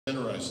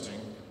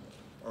interesting,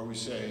 or we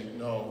say,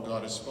 no,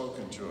 God has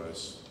spoken to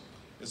us.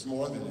 It's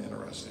more than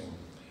interesting.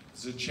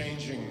 It's a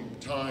changing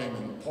time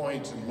and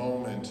point and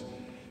moment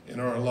in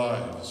our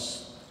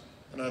lives.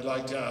 And I'd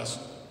like to ask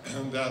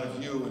that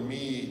of you and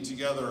me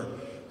together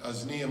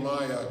as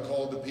Nehemiah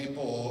called the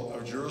people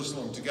of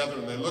Jerusalem together,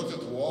 and they looked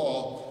at the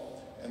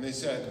wall and they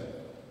said,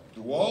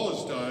 the wall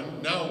is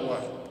done, now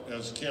what?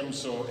 As Kim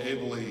so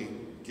ably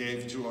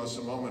gave to us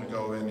a moment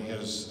ago in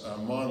his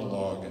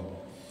monologue.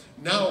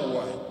 Now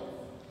what?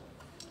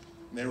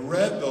 And they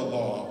read the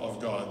law of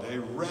God. They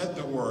read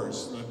the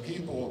words, and the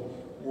people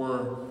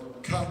were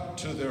cut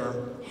to their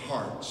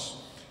hearts.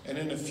 And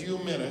in a few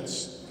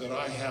minutes that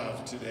I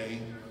have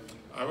today,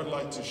 I would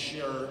like to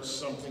share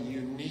something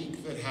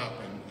unique that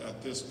happened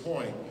at this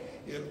point.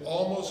 It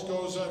almost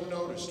goes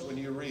unnoticed when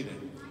you read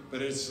it,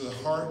 but it's the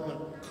heart and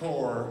the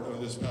core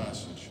of this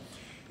passage.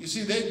 You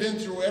see, they've been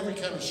through every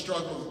kind of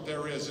struggle that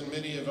there is, and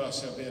many of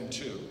us have been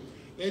too.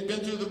 They'd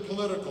been through the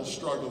political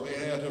struggle. They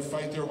had to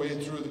fight their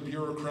way through the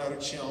bureaucratic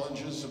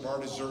challenges of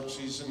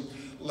Artaxerxes and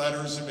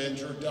letters of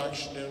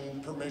introduction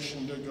and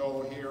permission to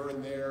go here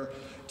and there,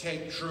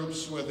 take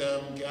troops with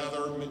them,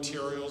 gather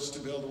materials to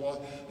build a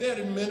wall. They had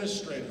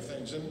administrative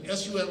things, and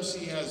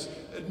SUMC has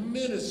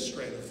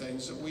administrative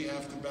things that we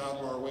have to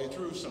battle our way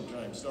through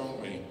sometimes,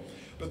 don't we?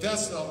 But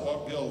that's not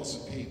what builds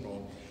a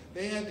people.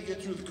 They had to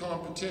get through the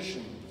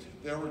competition.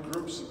 There were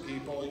groups of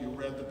people, we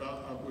read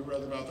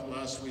about them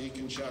last week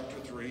in chapter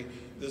 3.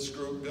 This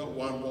group built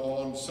one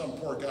wall, and some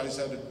poor guys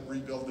had to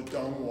rebuild the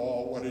dung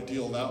wall. What a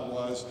deal that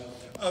was.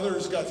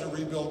 Others got to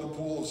rebuild the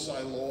pool of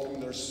Siloam.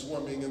 They're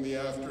swimming in the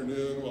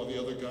afternoon while the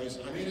other guys,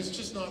 I mean, it's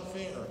just not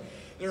fair.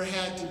 There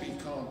had to be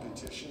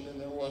competition, and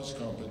there was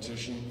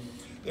competition.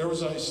 There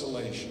was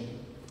isolation.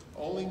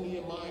 Only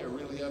Nehemiah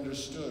really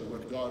understood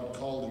what God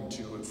called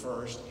him to at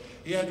first.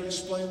 He had to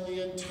explain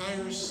the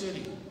entire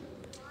city.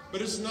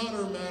 But it's not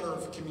a matter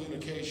of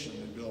communication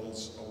that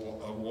builds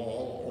a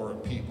wall or a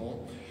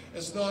people.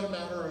 It's not a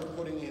matter of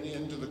putting an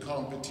end to the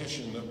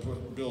competition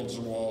that builds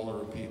a wall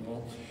or a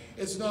people.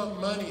 It's not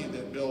money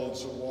that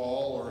builds a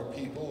wall or a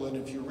people. And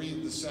if you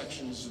read the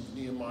sections of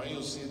Nehemiah,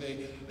 you'll see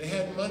they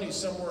had money.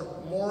 Some were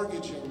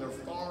mortgaging their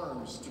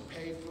farms to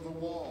pay for the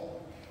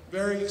wall.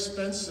 Very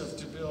expensive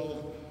to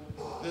build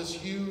this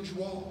huge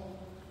wall.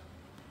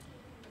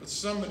 But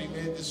somebody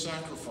made the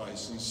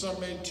sacrifice, and some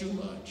made too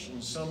much,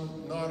 and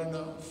some not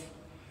enough.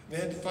 They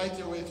had to fight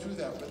their way through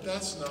that, but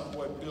that's not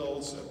what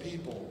builds a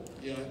people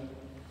yet.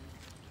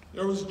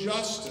 There was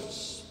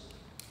justice.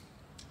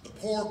 The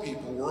poor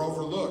people were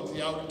overlooked.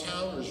 The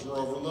out-of-towners were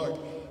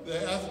overlooked. The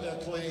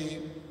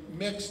ethnically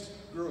mixed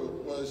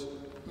group was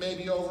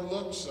maybe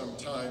overlooked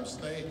sometimes.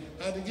 They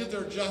had to get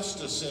their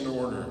justice in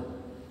order.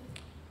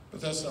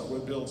 But that's not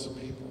what builds a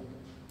people.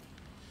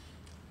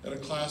 At a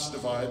class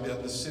divide, they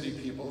had the city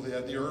people, they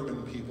had the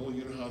urban people.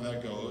 You know how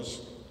that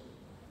goes.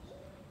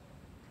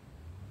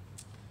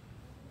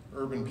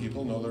 Urban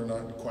people, no, they're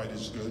not quite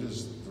as good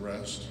as the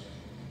rest.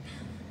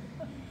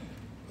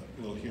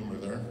 A little humor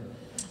there.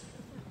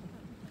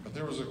 But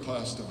there was a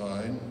class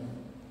divide.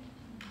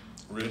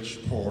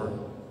 Rich, poor,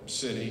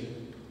 city,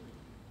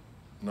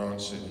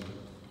 non-city.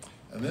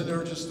 And then there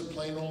were just the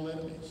plain old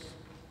enemies.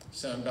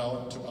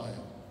 Sanballat and Tobiah.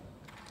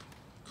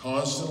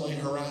 Constantly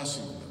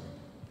harassing them,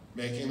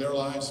 making their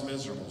lives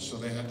miserable. So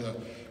they had to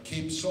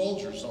keep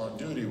soldiers on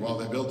duty while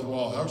they built the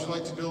wall. How would you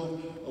like to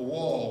build a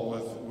wall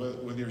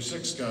with your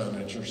 6-gun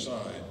at your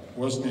side?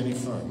 Wasn't any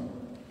fun.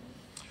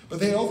 But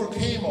they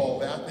overcame all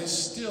that. They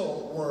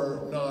still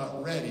were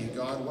not ready.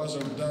 God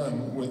wasn't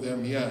done with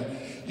them yet.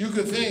 You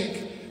could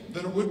think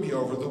that it would be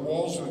over. The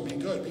walls would be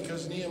good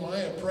because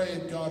Nehemiah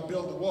prayed, God,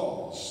 build the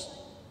walls.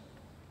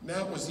 And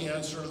that was the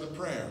answer to the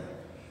prayer.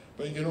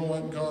 But you know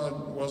what?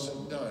 God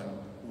wasn't done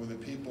with the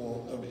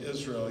people of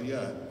Israel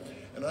yet.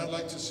 And I'd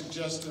like to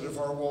suggest that if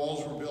our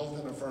walls were built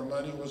and if our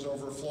money was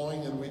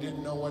overflowing and we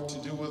didn't know what to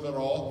do with it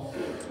all,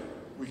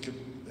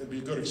 it'd be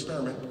a good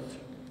experiment.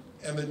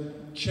 And the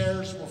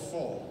chairs were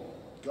full.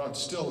 God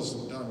still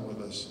isn't done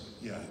with us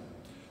yet.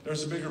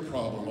 There's a bigger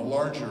problem, a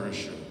larger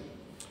issue.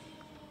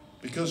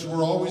 Because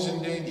we're always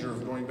in danger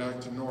of going back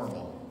to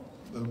normal,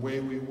 the way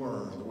we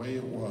were, the way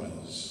it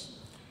was.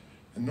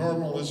 And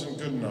normal isn't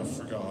good enough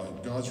for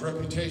God. God's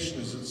reputation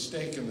is at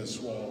stake in this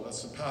wall.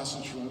 That's the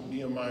passage from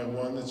Nehemiah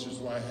 1. That's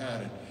just why I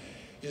had it.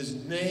 His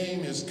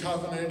name, his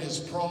covenant, his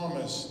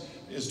promise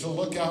is to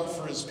look out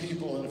for his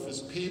people. And if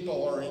his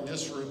people are in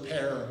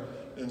disrepair,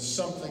 then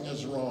something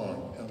is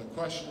wrong. And the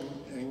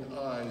questioning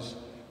eyes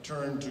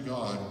turn to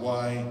God.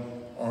 Why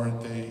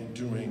aren't they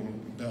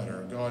doing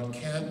better? God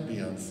can't be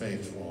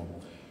unfaithful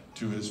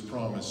to his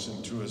promise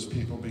and to his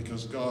people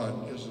because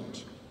God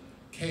isn't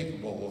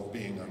capable of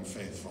being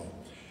unfaithful.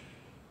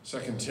 2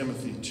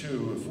 Timothy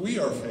 2, if we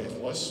are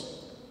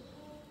faithless,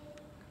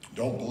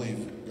 don't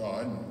believe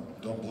God,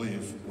 don't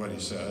believe what he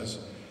says,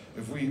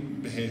 if we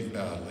behave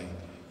badly,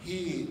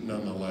 he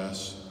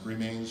nonetheless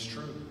remains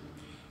true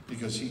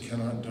because he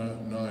cannot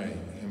deny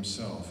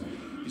himself.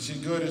 You see,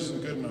 good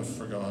isn't good enough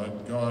for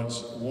God.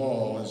 God's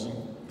wall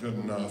isn't good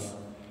enough.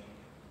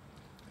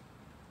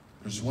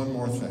 There's one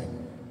more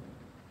thing.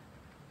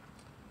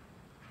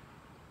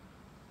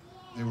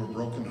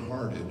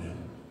 parted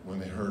when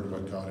they heard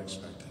what God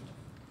expected,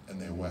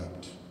 and they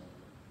wept.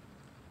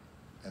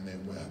 And they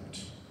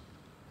wept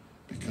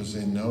because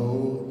they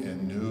know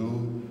and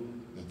knew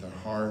that their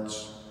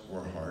hearts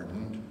were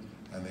hardened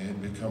and they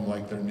had become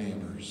like their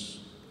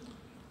neighbors,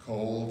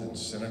 cold and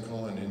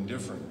cynical and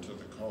indifferent to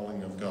the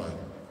calling of God.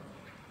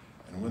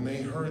 And when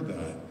they heard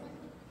that,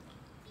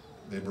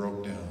 they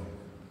broke down.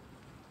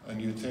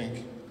 And you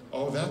think,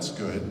 oh, that's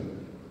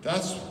good.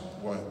 That's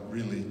what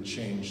really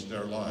changed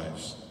their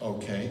lives.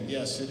 Okay,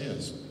 yes, it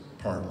is,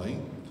 partly,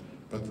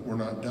 but we're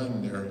not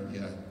done there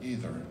yet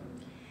either.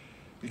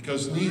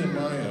 Because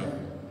Nehemiah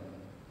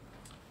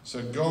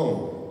said,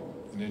 go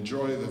and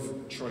enjoy the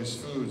choice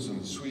foods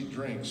and sweet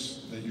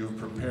drinks that you have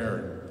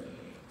prepared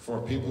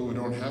for people who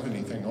don't have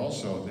anything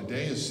also. The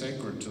day is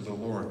sacred to the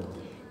Lord.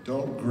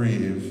 Don't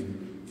grieve,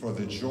 for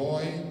the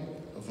joy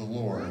of the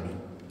Lord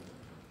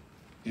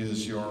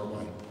is your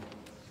what?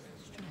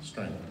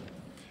 Strength.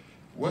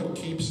 What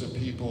keeps a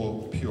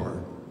people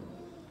pure?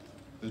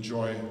 The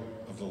joy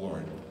of the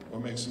Lord.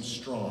 What makes them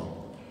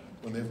strong?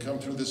 When they've come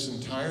through this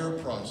entire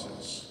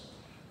process,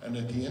 and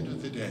at the end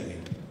of the day,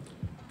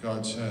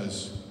 God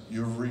says,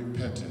 you've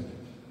repented.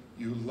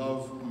 You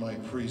love my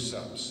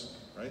precepts,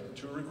 right?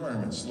 2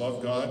 requirements.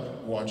 Love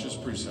God, watch his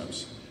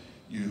precepts.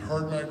 You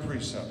heard my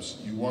precepts.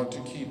 You want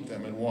to keep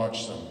them and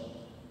watch them.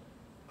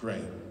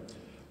 Great.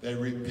 They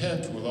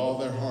repent with all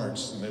their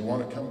hearts, and they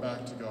want to come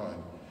back to God.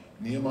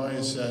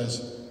 Nehemiah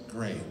says,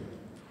 great.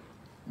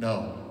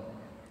 Now,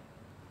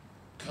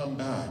 come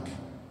back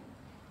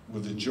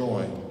with the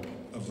joy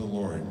of the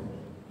Lord.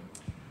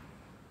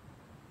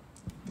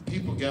 The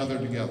people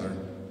gathered together.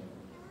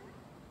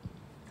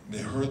 They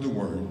heard the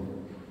word.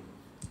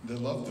 They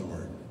loved the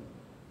word.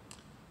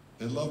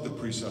 They loved the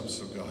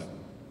precepts of God.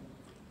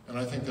 And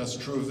I think that's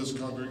true of this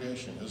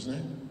congregation, isn't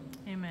it?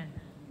 Amen.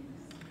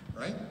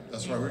 Right?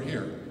 That's why we're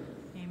here.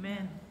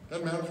 Amen.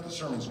 Doesn't matter if the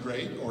sermon's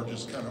great or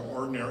just kind of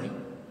ordinary,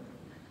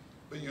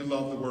 but you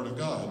love the word of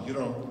God. It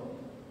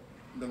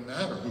doesn't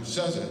matter who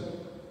says it,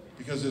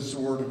 because it's the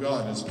word of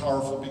God. It's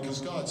powerful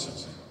because God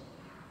says it.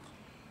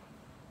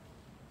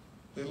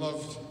 They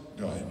loved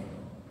God,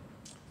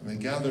 and they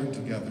gathered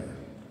together.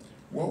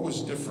 What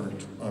was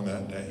different on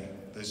that day?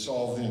 They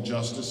solved the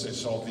injustice, they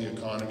solved the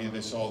economy,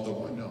 they solved the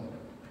one. No.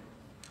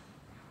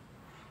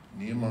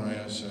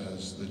 Nehemiah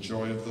says, the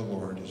joy of the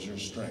Lord is your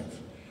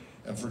strength.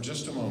 And for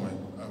just a moment,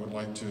 I would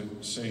like to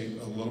say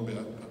a little bit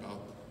about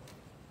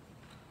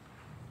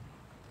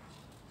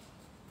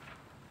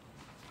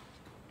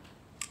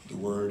the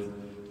word,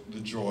 the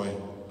joy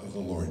of the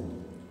Lord.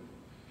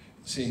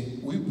 See,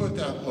 we put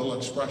that little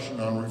expression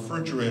on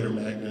refrigerator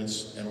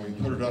magnets, and we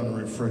put it on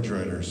the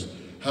refrigerators.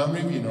 How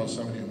many of you know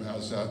somebody who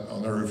has that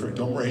on their refrigerator?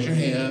 Don't raise your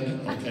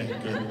hand. Okay,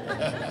 good.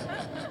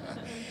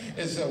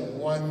 It's a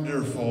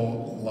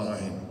wonderful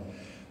line.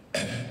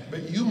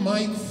 But you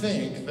might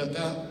think that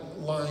that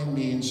line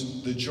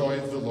means the joy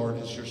of the Lord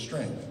is your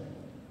strength,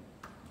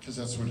 because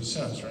that's what it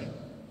says, right?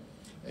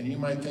 And you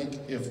might think,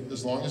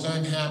 as long as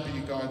I'm happy,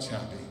 God's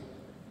happy.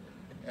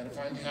 And if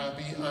I'm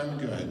happy, I'm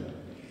good.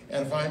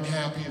 And if I'm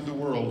happy, the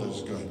world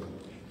is good.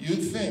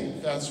 You'd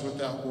think that's what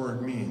that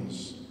word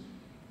means.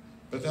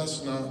 But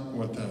that's not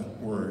what that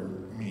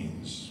word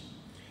means.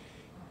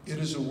 It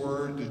is a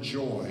word,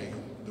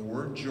 the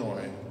word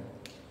joy.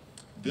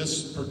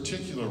 This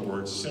particular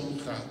word,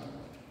 simcha,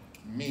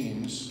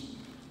 means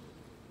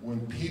when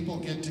people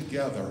get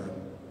together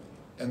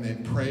and they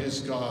praise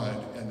God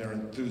and they're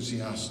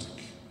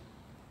enthusiastic.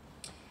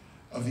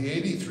 Of the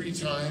 83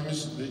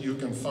 times that you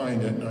can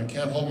find it, and I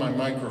can't hold my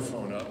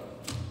microphone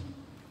up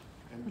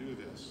and do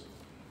this,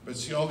 but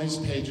see all these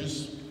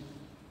pages?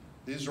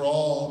 These are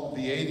all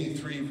the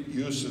 83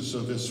 uses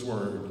of this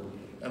word.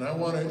 And I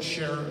want to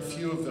share a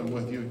few of them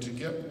with you to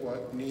get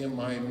what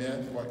Nehemiah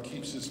meant, what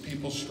keeps his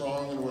people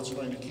strong, and what's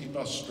going to keep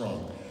us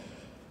strong.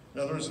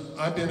 In other words,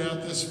 I've been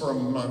at this for a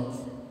month,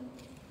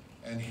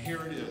 and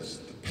here it is,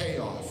 the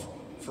payoff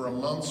for a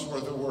month's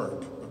worth of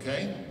work,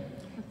 okay?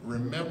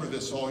 Remember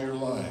this all your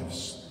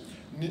lives.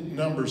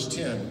 Numbers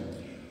 10.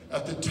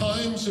 At the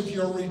times of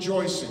your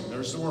rejoicing,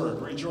 there's the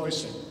word,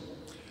 rejoicing,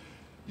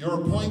 your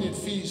appointed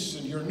feasts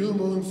and your new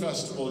moon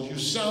festivals, you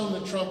sound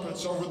the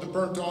trumpets over the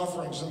burnt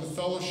offerings and the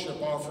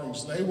fellowship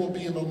offerings. They will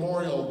be a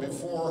memorial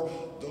before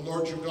the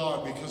Lord your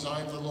God, because I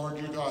am the Lord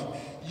your God.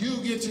 You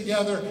get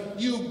together,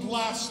 you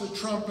blast the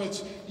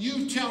trumpets,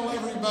 you tell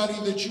everybody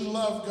that you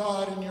love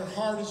God and your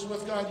heart is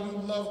with God. You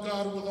love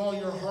God with all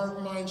your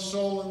heart, mind,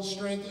 soul, and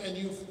strength, and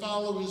you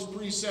follow his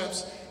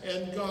precepts,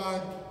 and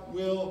God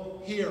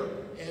will hear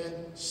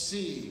and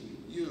see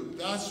you.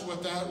 That's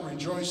what that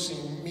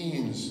rejoicing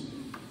means.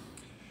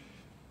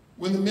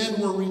 When the men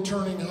were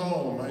returning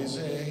home,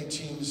 Isaiah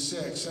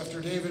 18:6,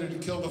 after David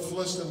had killed the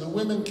Philistine, the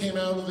women came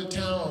out of the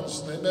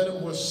towns. They met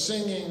him with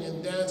singing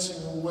and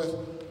dancing with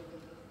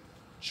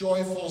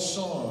joyful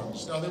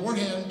songs. Now, they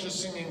weren't just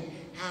singing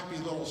happy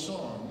little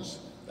songs.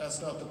 That's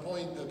not the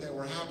point, that they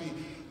were happy.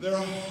 Their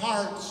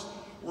hearts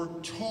were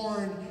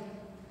torn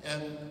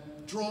and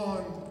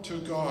drawn to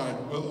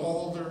God with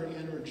all their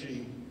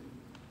energy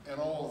and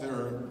all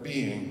their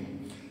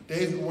being.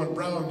 David went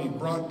round and he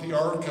brought the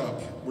ark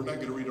up. We're not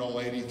going to read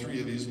all 83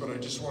 of these, but I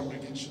just wanted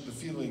to get you the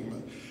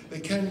feeling. They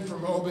came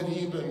from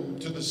Obed-Edom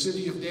to the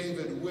city of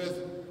David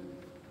with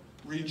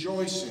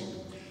rejoicing.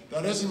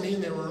 That doesn't mean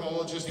they were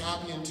all just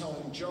happy and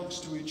telling jokes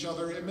to each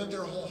other. It meant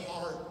their whole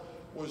heart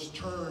was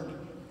turned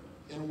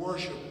in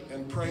worship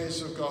and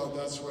praise of God.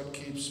 That's what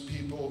keeps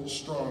people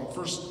strong.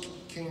 1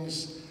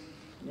 Kings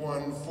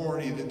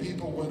 1:40, the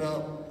people went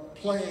up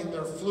playing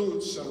their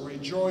flutes and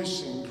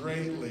rejoicing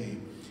greatly.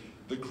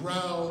 The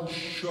ground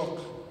shook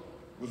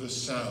with a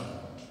sound.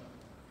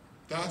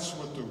 That's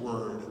what the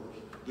word,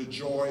 the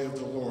joy of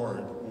the Lord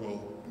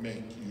will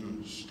make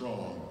you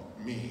strong,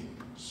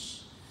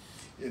 means.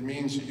 It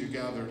means that you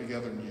gather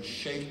together and you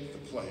shake the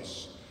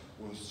place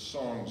with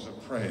songs of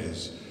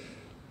praise.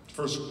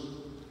 1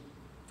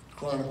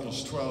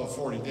 Chronicles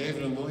 12:40,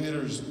 David and the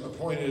leaders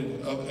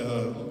appointed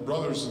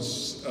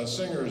brothers and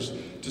singers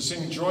to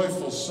sing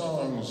joyful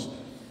songs.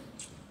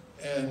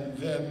 And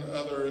then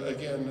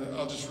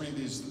I'll just read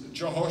these.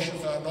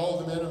 Jehoshaphat and all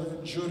the men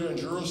of Judah and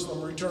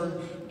Jerusalem returned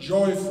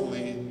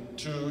joyfully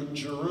to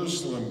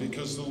Jerusalem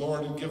because the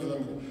Lord had given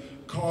them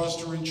cause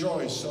to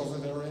rejoice over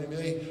their enemy.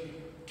 They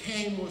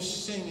came with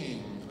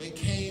singing. They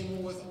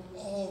came with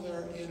all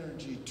their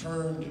energy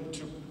turned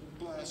to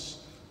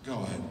bless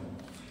God.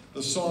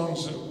 The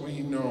songs that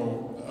we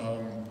know,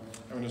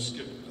 I'm going to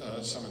skip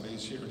some of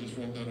these here.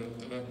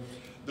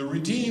 The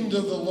redeemed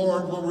of the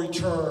Lord will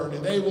return,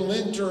 and they will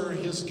enter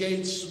his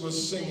gates with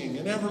singing.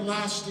 And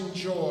everlasting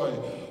joy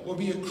will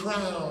be a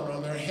crown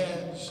on their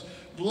heads.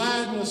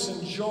 Gladness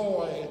and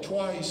joy,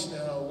 twice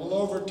now, will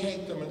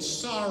overtake them, and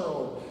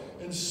sorrow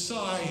and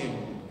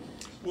sighing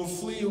will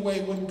flee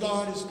away when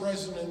God is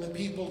present and the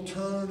people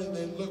turn and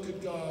they look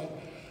at God.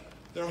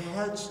 Their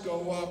hearts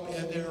go up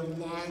and their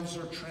lives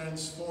are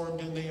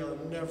transformed, and they are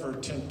never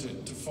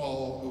tempted to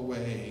fall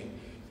away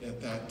at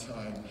that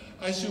time.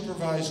 I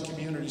supervised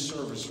community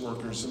service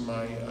workers in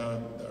my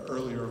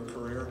earlier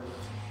career,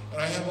 and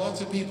I had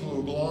lots of people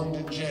who belonged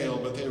in jail,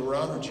 but they were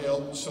out of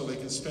jail so they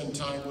could spend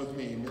time with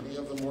me. Many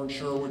of them weren't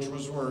sure which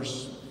was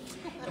worse.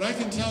 And I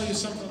can tell you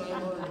something I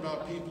learned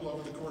about people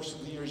over the course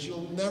of the years.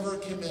 You'll never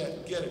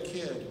get a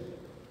kid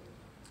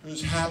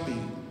who's happy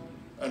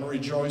and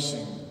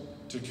rejoicing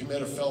to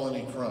commit a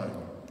felony crime.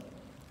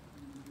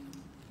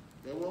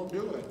 They won't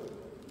do it.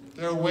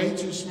 They're way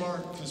too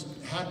smart, because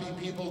happy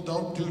people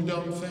don't do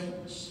dumb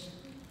things.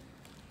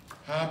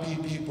 Happy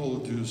people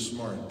do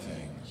smart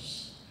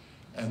things.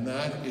 And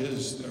that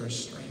is their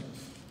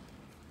strength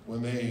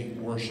when they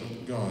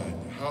worship God.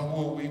 How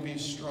will we be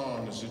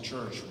strong as a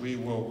church? We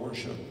will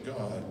worship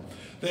God.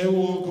 They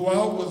will go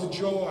out with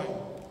joy.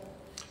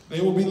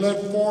 They will be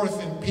led forth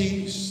in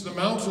peace. The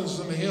mountains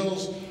and the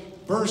hills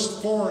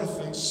burst forth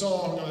in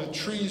song, and the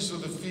trees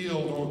of the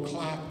field will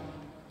clap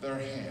their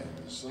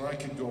hands. And I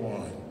could go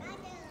on,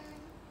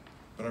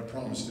 but I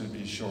promised it'd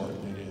be short,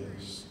 and it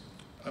is.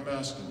 I'm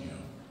asking you,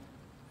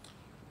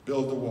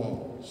 build the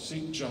wall,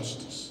 seek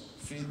justice,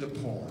 feed the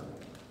poor,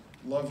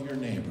 love your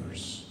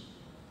neighbors,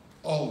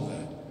 all of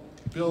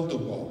that. Build the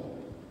wall.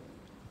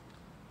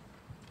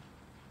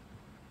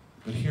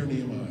 But hear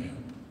Nehemiah,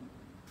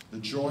 the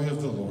joy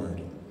of the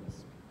Lord,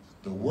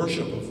 the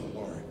worship of the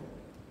Lord,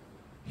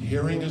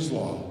 hearing his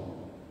law,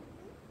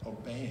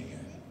 obeying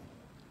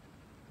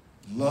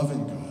it,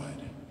 loving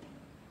God,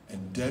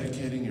 and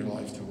dedicating your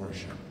life to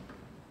worship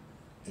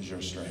is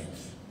your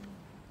strength.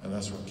 And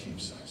that's what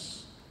keeps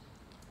us.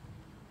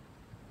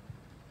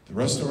 The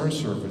rest of our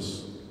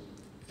service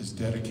is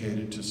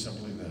dedicated to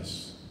simply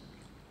this.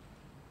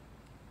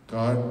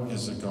 God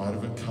is a God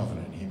of a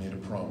covenant. He made a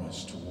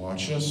promise to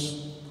watch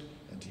us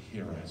and to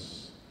hear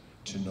us,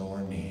 to know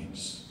our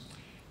needs.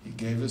 He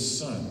gave his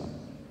Son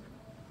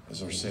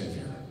as our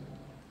Savior.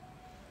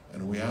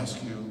 And we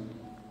ask you,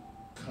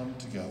 come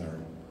together.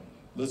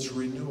 Let's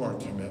renew our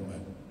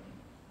commitment.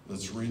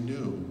 Let's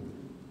renew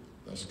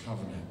this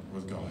covenant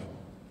with God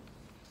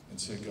and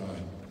say,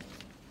 God,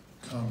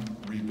 come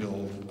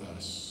rebuild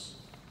us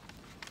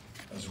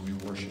as we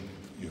worship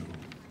you.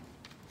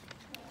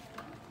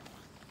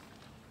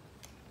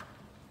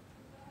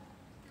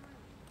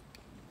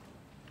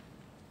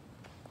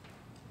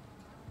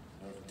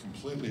 I've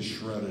completely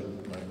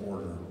shredded my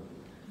order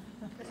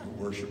of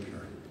worship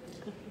here.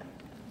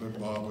 But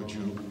Bob, would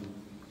you